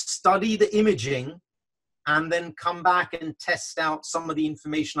go and study the imaging, and then come back and test out some of the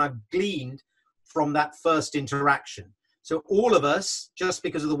information I've gleaned from that first interaction. So all of us, just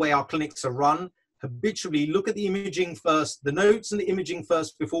because of the way our clinics are run, habitually look at the imaging first, the notes and the imaging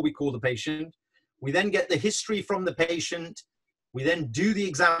first before we call the patient. We then get the history from the patient, We then do the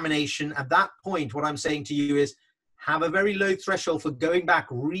examination. At that point, what I'm saying to you is have a very low threshold for going back,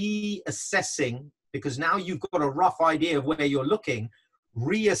 reassessing, because now you've got a rough idea of where you're looking,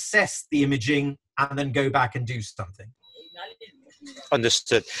 reassess the imaging, and then go back and do something.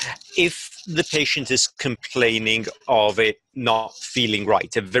 Understood. If the patient is complaining of it not feeling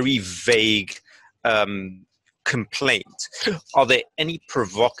right, a very vague complaint, are there any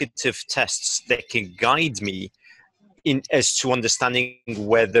provocative tests that can guide me in as to understanding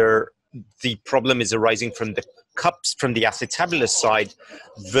whether the problem is arising from the cups, from the acetabular side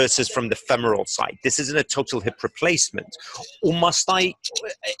versus from the femoral side? This isn't a total hip replacement. Or must I,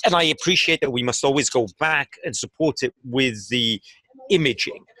 and I appreciate that we must always go back and support it with the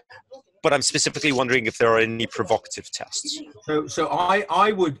imaging, but I'm specifically wondering if there are any provocative tests. So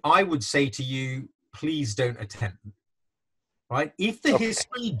I would say to you, please don't attempt them. Right? If the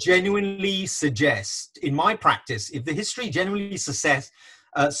history genuinely suggests, in my practice, if the history genuinely suggests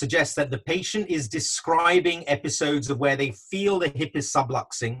that the patient is describing episodes of where they feel the hip is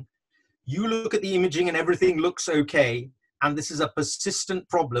subluxing, you look at the imaging and everything looks okay, and this is a persistent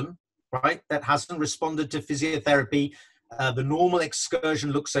problem, right, that hasn't responded to physiotherapy, the normal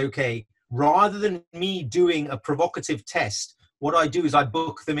excursion looks okay. Rather than me doing a provocative test, what I do is I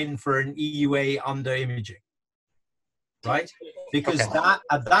book them in for an EUA under imaging. Right? Because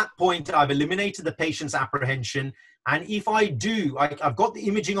at that point, I've eliminated the patient's apprehension. And if I do, I've got the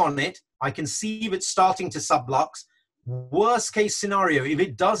imaging on it, I can see if it's starting to sublux. Worst case scenario, if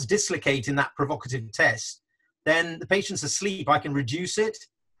it does dislocate in that provocative test, then the patient's asleep, I can reduce it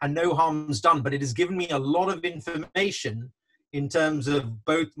and no harm's done. But it has given me a lot of information in terms of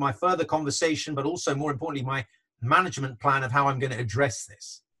both my further conversation, but also more importantly, my management plan of how I'm going to address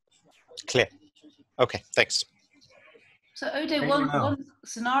this. Clear. Okay, thanks. So Ode, one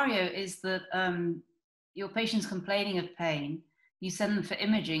scenario is that your patient's complaining of pain, you send them for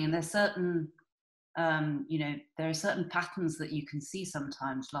imaging, and there's certain, there are certain patterns that you can see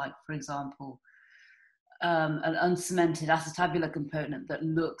sometimes, like, for example, an uncemented acetabular component that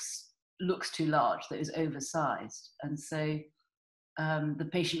looks too large, that is oversized. And so the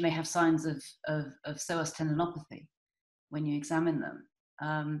patient may have signs of psoas tendinopathy when you examine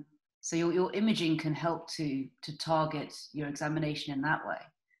them. So your imaging can help to target your examination in that way,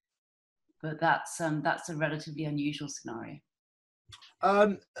 but that's a relatively unusual scenario.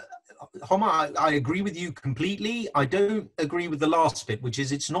 Homa, I agree with you completely. I don't agree with the last bit, which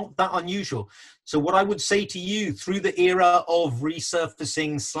is it's not that unusual. So what I would say to you, through the era of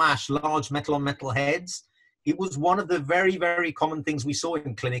resurfacing / large metal on metal heads, it was one of the very, very common things we saw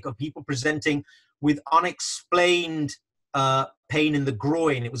in clinic of people presenting with unexplained pain in the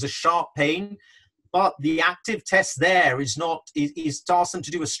groin. It was a sharp pain, but the active test there is to ask them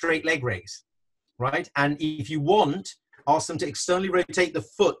to do a straight leg raise, right? And if you want, ask them to externally rotate the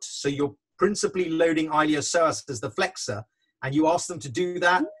foot, so you're principally loading iliopsoas as the flexor, and you ask them to do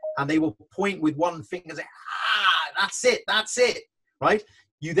that, and they will point with one finger and say, that's it, right?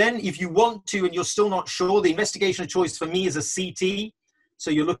 You then, if you want to, and you're still not sure, the investigation of choice for me is a CT. So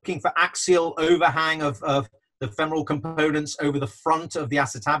you're looking for axial overhang of the femoral components over the front of the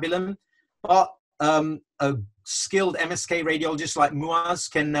acetabulum. But a skilled MSK radiologist like Muaz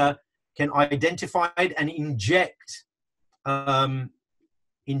can identify it and inject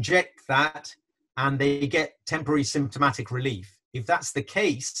that, and they get temporary symptomatic relief. If that's the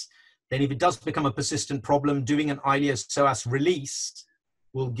case, then if it does become a persistent problem, doing an iliopsoas release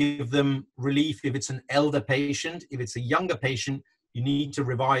will give them relief if it's an elder patient. If it's a younger patient, you need to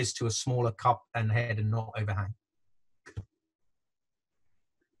revise to a smaller cup and head and not overhang.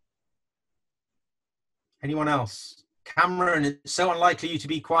 Anyone else? Cameron, it's so unlikely you to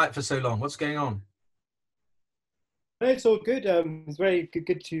be quiet for so long. What's going on? No, it's all good. It's very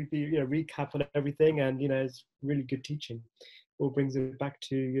good to be, recap on everything, and it's really good teaching. All brings it back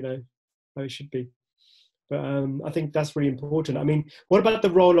to how it should be. But I think that's really important. I mean, what about the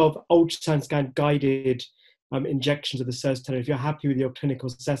role of ultrasound scan guided injections of the psoas tendon? If you're happy with your clinical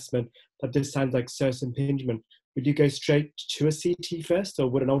assessment that this sounds like psoas impingement, would you go straight to a CT first, or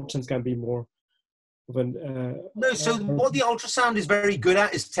would an ultrasound scan be more of an? No. So what the ultrasound is very good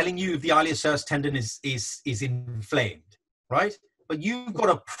at is telling you if the iliopsoas tendon is inflamed, right? But you've got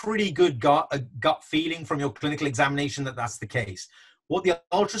a pretty good gut feeling from your clinical examination that that's the case. What the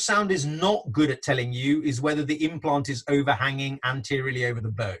ultrasound is not good at telling you is whether the implant is overhanging anteriorly over the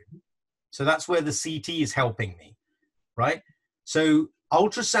bone. So that's where the CT is helping me, right? So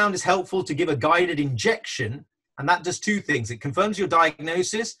ultrasound is helpful to give a guided injection, and that does two things. It confirms your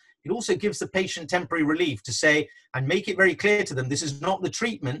diagnosis. It also gives the patient temporary relief to say, and make it very clear to them, this is not the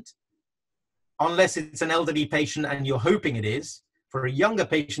treatment. unless it's an elderly patient and you're hoping it is. For a younger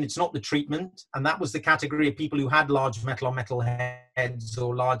patient, it's not the treatment. And that was the category of people who had large metal on metal heads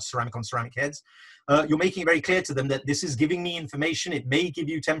or large ceramic on ceramic heads. You're making it very clear to them that this is giving me information. It may give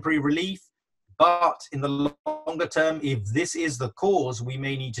you temporary relief, but in the longer term, if this is the cause, we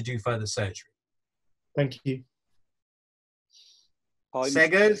may need to do further surgery. Thank you.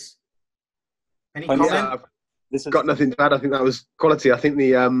 Segers, any comment? Yeah, this got nothing to add. I think that was quality. I think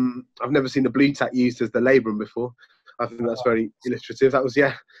the I've never seen the blue tack used as the labrum before. I think that's very illustrative. That was,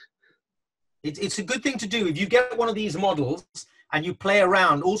 yeah. It's a good thing to do. If you get one of these models and you play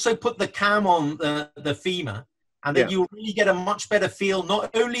around, also put the cam on the femur, and then you'll really get a much better feel, not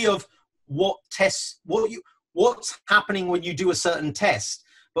only of what tests, what's happening when you do a certain test,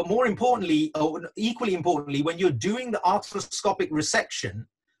 but more importantly, or equally importantly, when you're doing the arthroscopic resection,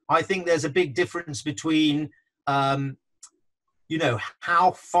 I think there's a big difference between, you know,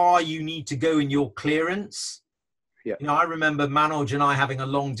 how far you need to go in your clearance. Yeah. You know, I remember Manoj and I having a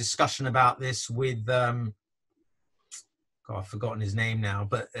long discussion about this with, God, I've forgotten his name now,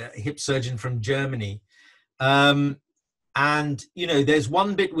 but a hip surgeon from Germany. And, you know, there's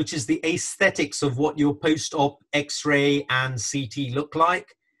one bit which is the aesthetics of what your post-op X-ray and CT look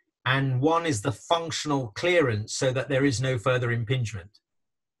like. And one is the functional clearance so that there is no further impingement,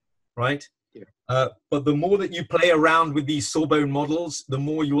 right? Yeah. But the more that you play around with these sawbone models, the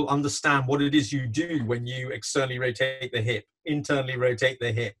more you will understand what it is you do when you externally rotate the hip, internally rotate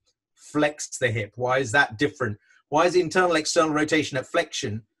the hip, flex the hip. Why is that different? Why is internal external rotation at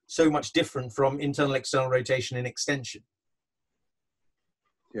flexion so much different from internal external rotation in extension?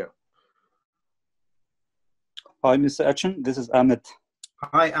 Yeah. Hi, Mr. Achan. This is Ahmed.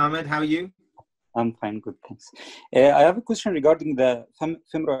 Hi, Ahmed. How are you? I'm fine, good, thanks. I have a question regarding the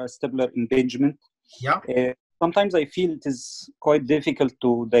femoroacetabular impingement. Yeah. Sometimes I feel it is quite difficult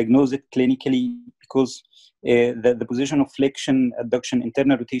to diagnose it clinically because the position of flexion, adduction,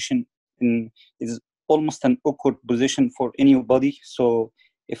 internal rotation is almost an awkward position for anybody. So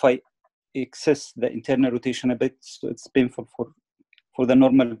if I excess the internal rotation a bit, so it's painful for the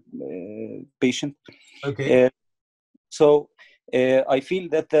normal patient. Okay. I feel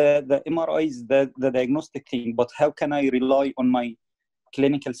that the MRI is the diagnostic thing, but how can I rely on my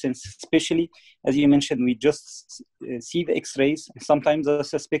clinical sense? Especially, as you mentioned, we just see the X-rays. Sometimes I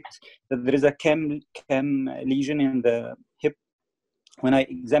suspect that there is a cam lesion in the hip. When I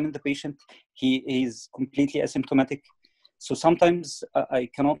examine the patient, he is completely asymptomatic. So sometimes I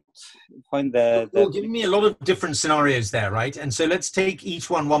cannot find You're giving me a lot of different scenarios there, right? And so let's take each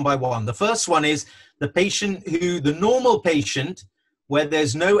one by one. The first one is the patient the normal patient, where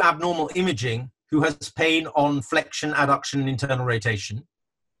there's no abnormal imaging, who has pain on flexion, adduction, and internal rotation.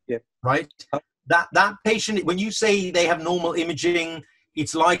 Yeah. Right? That patient, when you say they have normal imaging,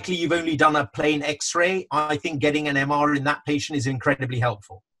 it's likely you've only done a plain X-ray. I think getting an MR in that patient is incredibly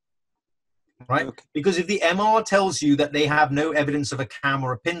helpful. Right? Okay. Because if the MR tells you that they have no evidence of a cam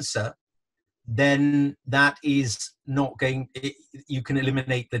or a pincer, then that is not you can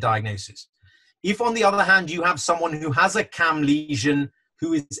eliminate the diagnosis. If, on the other hand, you have someone who has a cam lesion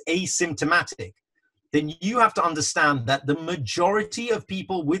who is asymptomatic, then you have to understand that the majority of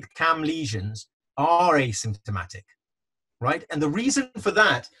people with cam lesions are asymptomatic, right? And the reason for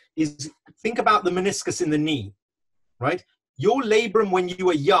that is, think about the meniscus in the knee, right? Your labrum when you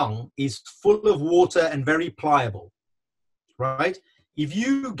are young is full of water and very pliable, right? If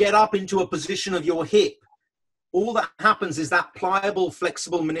you get up into a position of your hip, all that happens is that pliable,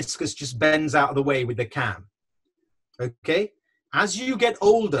 flexible meniscus just bends out of the way with the cam, okay? As you get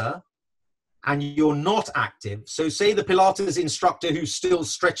older and you're not active, so say the Pilates instructor who's still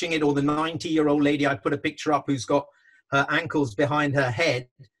stretching it, or the 90-year-old lady I put a picture up who's got her ankles behind her head,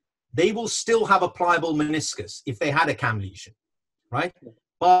 they will still have a pliable meniscus if they had a cam lesion, right?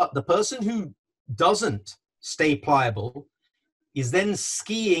 But the person who doesn't stay pliable is then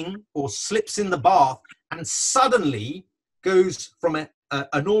skiing or slips in the bath and suddenly goes from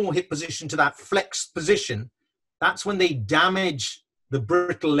a normal hip position to that flexed position. That's when they damage the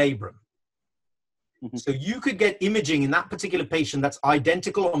brittle labrum. Mm-hmm. So you could get imaging in that particular patient that's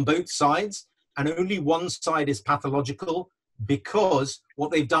identical on both sides, and only one side is pathological, because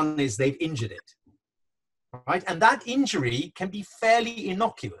what they've done is they've injured it, right? And that injury can be fairly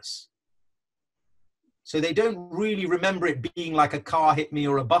innocuous. So they don't really remember it being like a car hit me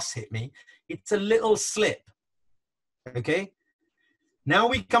or a bus hit me. It's a little slip, okay? Now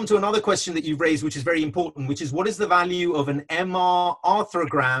we come to another question that you've raised, which is very important, which is, what is the value of an MR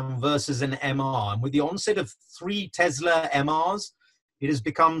arthrogram versus an MR? And with the onset of 3 Tesla MRs, it has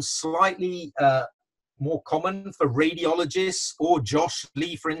become slightly more common for radiologists, or Josh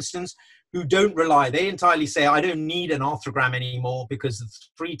Lee, for instance, who don't rely. They entirely say, I don't need an arthrogram anymore because the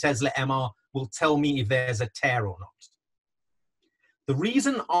 3 Tesla MR will tell me if there's a tear or not. The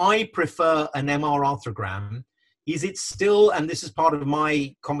reason I prefer an MR arthrogram is it's still, and this is part of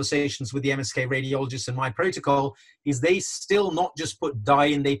my conversations with the MSK radiologists and my protocol, is they still not just put dye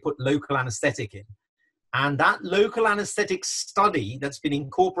in, they put local anesthetic in. And that local anesthetic study that's been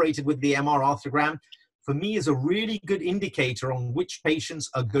incorporated with the MR arthrogram, for me, is a really good indicator on which patients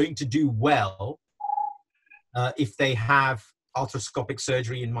are going to do well if they have arthroscopic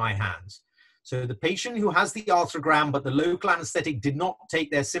surgery in my hands. So the patient who has the arthrogram, but the local anesthetic did not take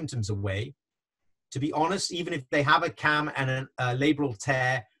their symptoms away, to be honest, even if they have a CAM and a labral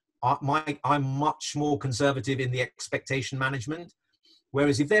tear, I'm much more conservative in the expectation management.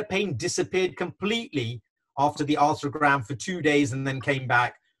 Whereas if their pain disappeared completely after the arthrogram for 2 days and then came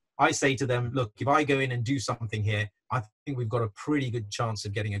back, I say to them, look, if I go in and do something here, I think we've got a pretty good chance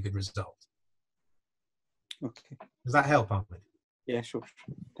of getting a good result. Okay. Does that help, Ahmed? Yeah, sure.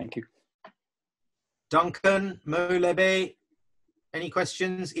 Thank you. Duncan, Mo Lebe, any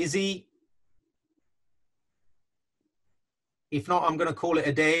questions? Izzy? If not, I'm going to call it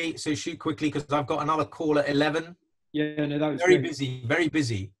a day. So shoot quickly because I've got another call at 11. Yeah, no, that was very great. busy, very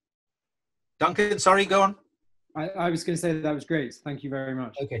busy. Duncan, sorry, go on. I was going to say that was great. Thank you very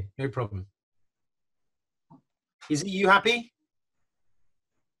much. Okay, no problem. Is you happy?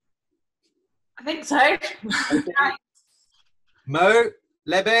 I think so. Okay. Mo,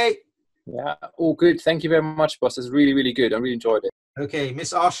 Lebe? Yeah, all good. Thank you very much, boss. It's really, really good. I really enjoyed it. Okay,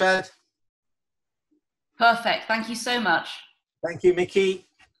 Miss Arshad? Perfect. Thank you so much. Thank you, Mickey.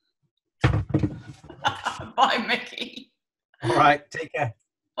 Bye, Mickey. All right, take care.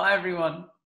 Bye, everyone.